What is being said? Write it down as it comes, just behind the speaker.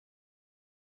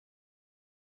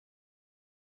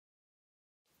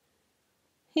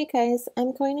Hey guys,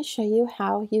 I'm going to show you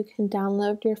how you can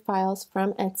download your files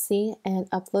from Etsy and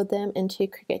upload them into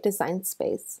Cricut Design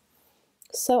Space.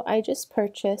 So I just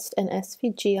purchased an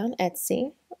SVG on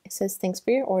Etsy. It says thanks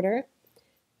for your order.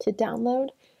 To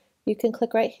download, you can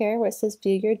click right here where it says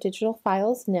view your digital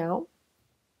files now.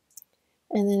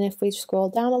 And then if we scroll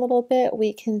down a little bit,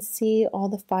 we can see all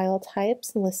the file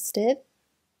types listed.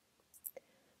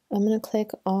 I'm going to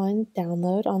click on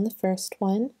download on the first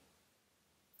one.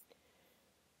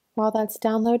 While that's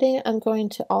downloading, I'm going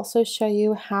to also show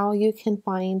you how you can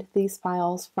find these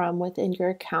files from within your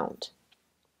account.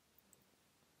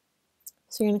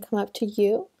 So you're going to come up to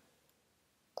You,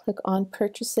 click on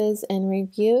Purchases and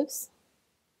Reviews.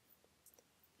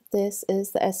 This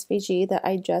is the SVG that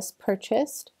I just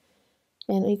purchased.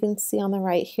 And you can see on the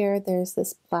right here, there's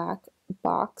this black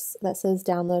box that says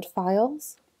Download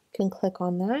Files. You can click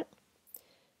on that.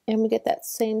 And we get that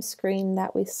same screen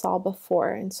that we saw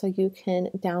before, and so you can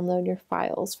download your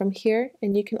files from here,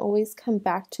 and you can always come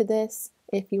back to this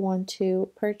if you want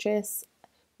to purchase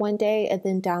one day and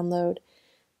then download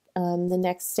the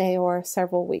next day or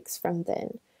several weeks from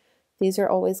then. These are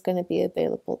always going to be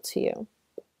available to you.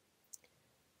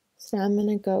 So now I'm going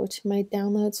to go to my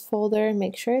downloads folder and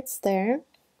make sure it's there.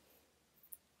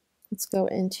 Let's go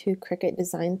into Cricut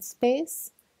Design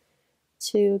Space.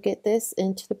 To get this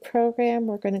into the program,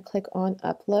 we're going to click on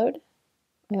Upload.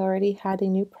 I already had a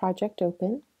new project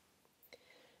open.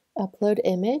 Upload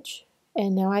image,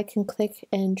 and now I can click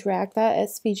and drag that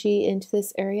SVG into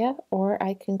this area, or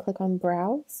I can click on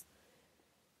Browse.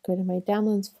 Go to my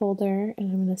Downloads folder,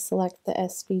 and I'm going to select the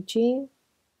SVG.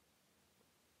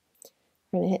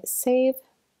 I'm going to hit Save.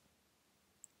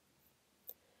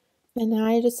 And now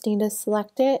I just need to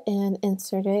select it and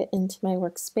insert it into my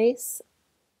workspace.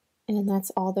 And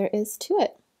that's all there is to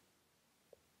it.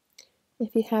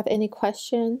 If you have any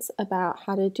questions about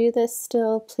how to do this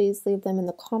still, please leave them in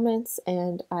the comments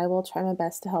and I will try my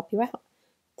best to help you out.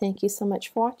 Thank you so much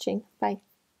for watching. Bye.